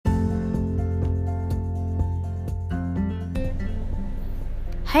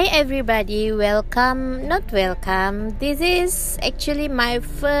Hi everybody, welcome, not welcome. This is actually my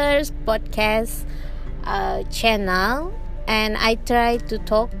first podcast channel, and I try to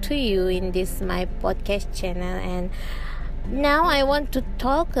talk to you in this my podcast channel. And now I want to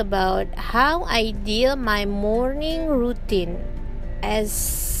talk about how I deal my morning routine.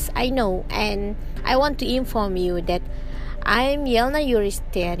 As I know, and I want to inform you that I'm Yelna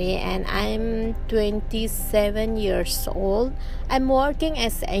Yuristeri and I'm 27 years old. I'm working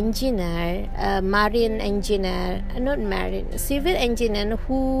as engineer, marine engineer, not marine, civil engineer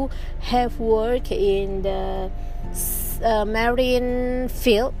who have worked in the marine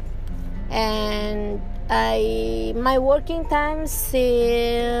field. And my working times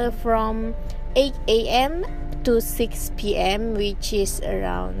from 8 a.m. to 6 p.m., which is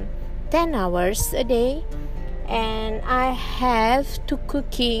around 10 hours a day. And I have to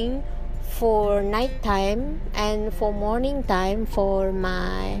cooking for night time and for morning time for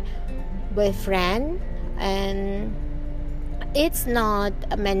my boyfriend, and it's not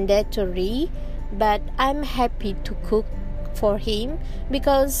mandatory, but I'm happy to cook for him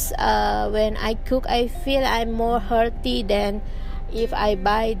because when I cook I feel I'm more healthy than if I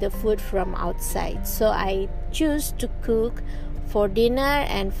buy the food from outside. So I choose to cook for dinner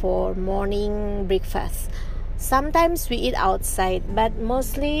and for morning breakfast. Sometimes we eat outside, but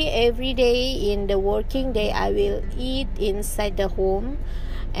mostly every day in the working day I will eat inside the home.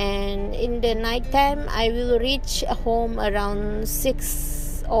 And in the night time I will reach home around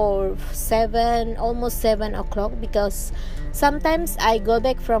 6 or 7, almost 7 o'clock, because sometimes I go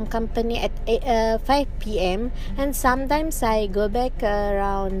back from company at 5 p.m. and sometimes I go back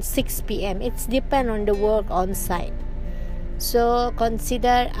around 6 p.m. It's depend on the work on site. So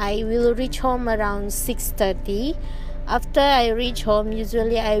consider I will reach home around 6:30. After I reach home,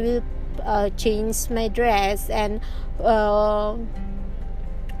 usually I will change my dress and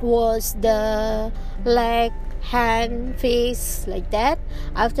wash the leg, hand, face, like that.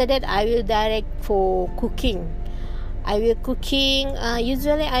 After that, I will direct for cooking. I will cooking.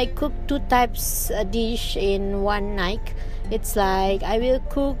 Usually I cook 2 types a dish in one night. It's like I will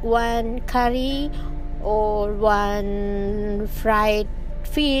cook one curry or one fried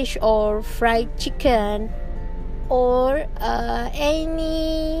fish or fried chicken or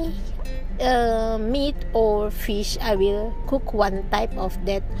any meat or fish. I will cook one type of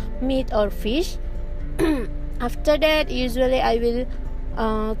that meat or fish. After that, usually I will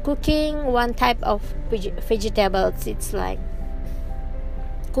cooking one type of vegetables. It's like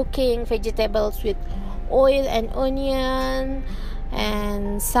cooking vegetables with oil and onion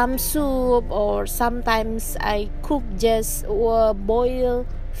and some soup, or sometimes I cook just boil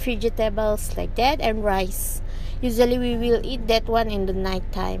vegetables like that and rice. Usually we will eat that one in the night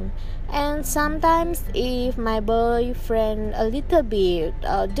time. And sometimes if my boyfriend a little bit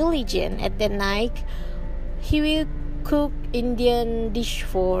diligent at the night, he will cook Indian dish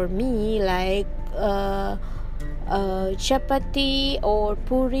for me, like chapati or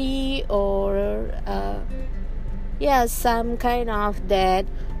puri or some kind of that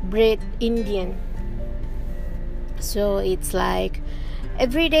bread Indian. So it's like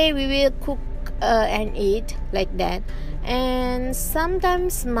every day we will cook and eat like that. And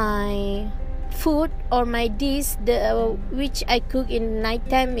sometimes my food or my dish which I cook in night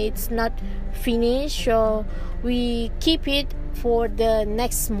time, it's not finished, so we keep it for the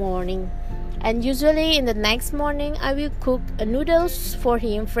next morning. And usually in the next morning I will cook noodles for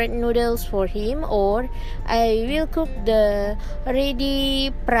him, fried noodles for him, or I will cook the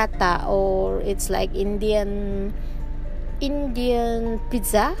ready prata, or it's like Indian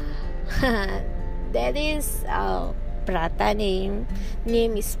pizza. That is prata name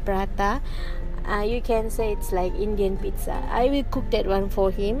is prata. You can say it's like Indian pizza. I will cook that one for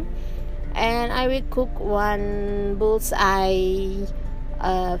him. And I will cook one bullseye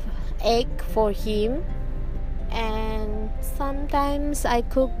egg for him. And sometimes I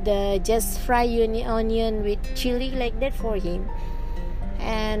cook the just fry onion with chili like that for him.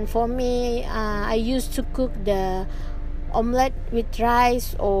 And for me, I used to cook the omelette with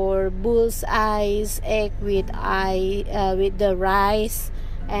rice or bullseye egg with the rice.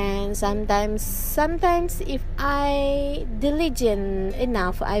 And sometimes if I diligent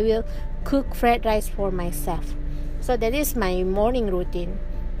enough, I will cook fried rice for myself. So that is my morning routine.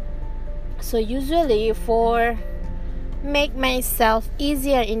 So usually for make myself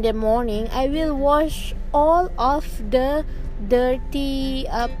easier in the morning, I will wash all of the dirty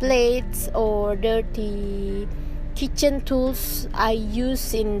plates or dirty kitchen tools I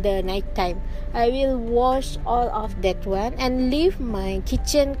use in the night time. I will wash all of that one and leave my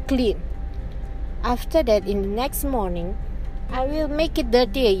kitchen clean. After that, in the next morning, I will make it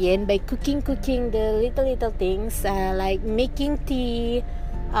dirty again by cooking the little things, like making tea,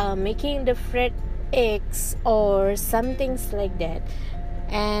 making the fried eggs or some things like that.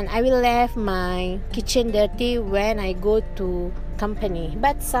 And I will leave my kitchen dirty when I go to company,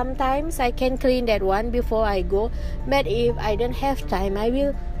 but sometimes I can clean that one before I go. But if I don't have time, I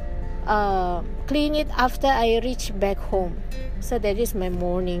will clean it after I reach back home. So that is my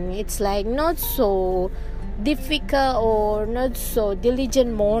morning. It's like not so difficult or not so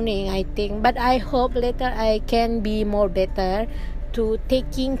diligent morning, I think, but I hope later I can be more better to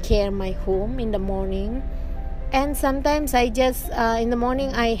taking care my home in the morning. And sometimes I just in the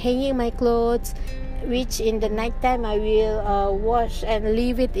morning I hanging my clothes, which in the night time I will wash and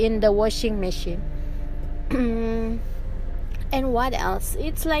leave it in the washing machine. And what else?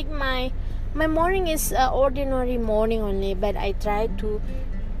 It's like my morning is ordinary morning only, but I try to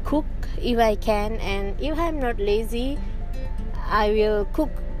cook if I can, and if I'm not lazy, I will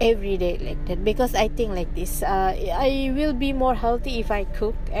cook every day like that, because I think like this, I will be more healthy if I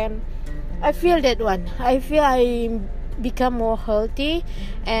cook. And I feel that one. I feel I become more healthy,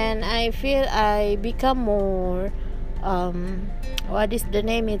 and I feel I become more what is the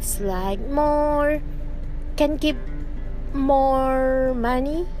name? It's like more can keep more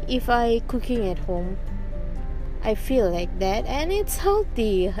money if I cooking at home. I feel like that, and it's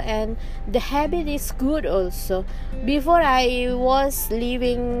healthy, and the habit is good also. Before I was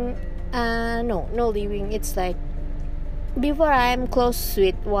living living, it's like before I'm close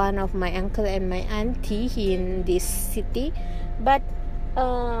with one of my uncle and my auntie in this city, but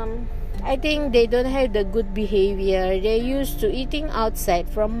I think they don't have the good behavior. They used to eating outside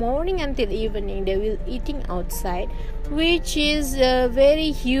from morning until evening. They will eating outside, which is a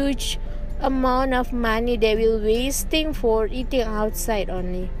very huge amount of money they will wasting for eating outside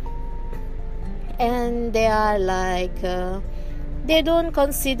only. And they are like they don't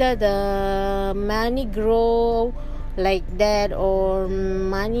consider the money grow like that, or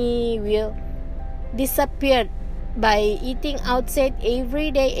money will disappear by eating outside every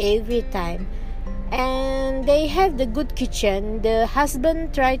day, every time. And they have the good kitchen. The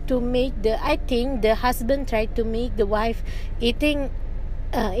husband tried to make the wife eating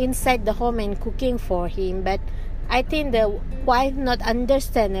inside the home and cooking for him, but I think the wife not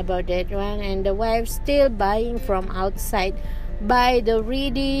understand about that one, and the wife still buying from outside, buy the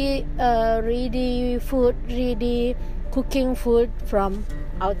ready cooking food from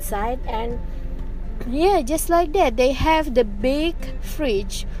outside. And yeah, just like that, they have the big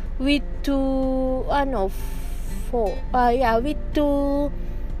fridge with with two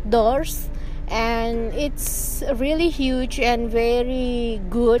doors, and it's really huge and very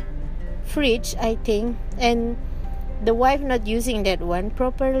good fridge, I think. And the wife not using that one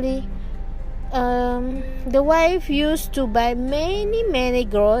properly. The wife used to buy many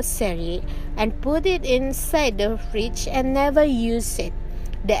grocery and put it inside the fridge and never use it.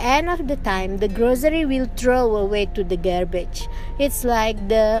 The end of the time, the grocery will throw away to the garbage. It's like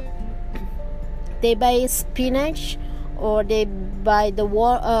they buy spinach, or they buy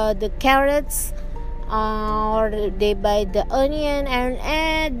the carrots, or they buy the onion,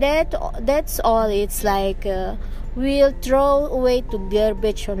 and that's all. It's like we'll throw away to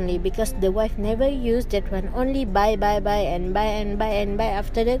garbage only, because the wife never used that one. Only buy and buy.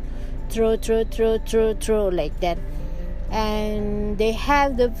 After that, throw like that. And they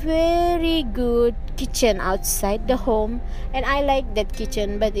have the very good kitchen outside the home, and I like that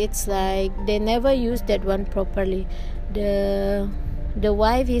kitchen, but it's like they never use that one properly. The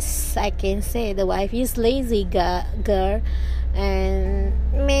wife is, I can say, the wife is lazy girl, and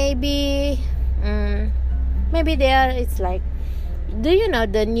maybe they are. It's like, do you know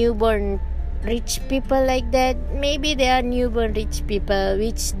the newborn rich people like that? Maybe they are newborn rich people,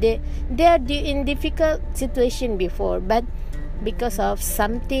 which they are in difficult situation before, but because of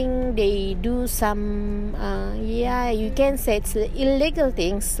something they do some you can say it's illegal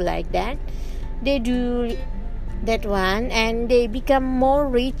things like that. They do that one, and they become more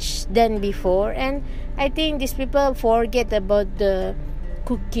rich than before. And I think these people forget about the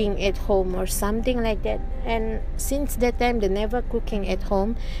cooking at home or something like that, and since that time they never cooking at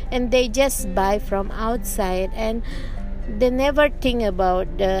home, and they just buy from outside, and they never think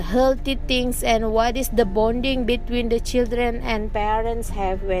about the healthy things and what is the bonding between the children and parents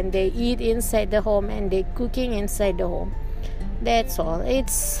have when they eat inside the home and they cooking inside the home. That's all.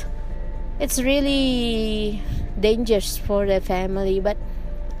 It's really dangerous for the family, but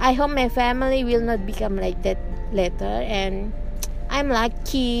I hope my family will not become like that later. And I'm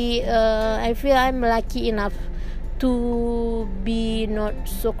lucky. I feel I'm lucky enough to be not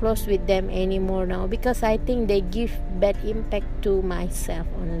so close with them anymore now, because I think they give bad impact to myself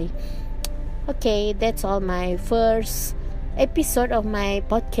only. Okay, that's all my first episode of my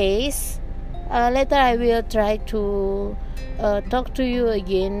podcast. Later I will try to talk to you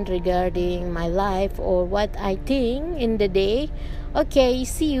again regarding my life or what I think in the day. Okay,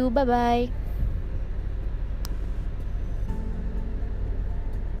 see you. Bye bye.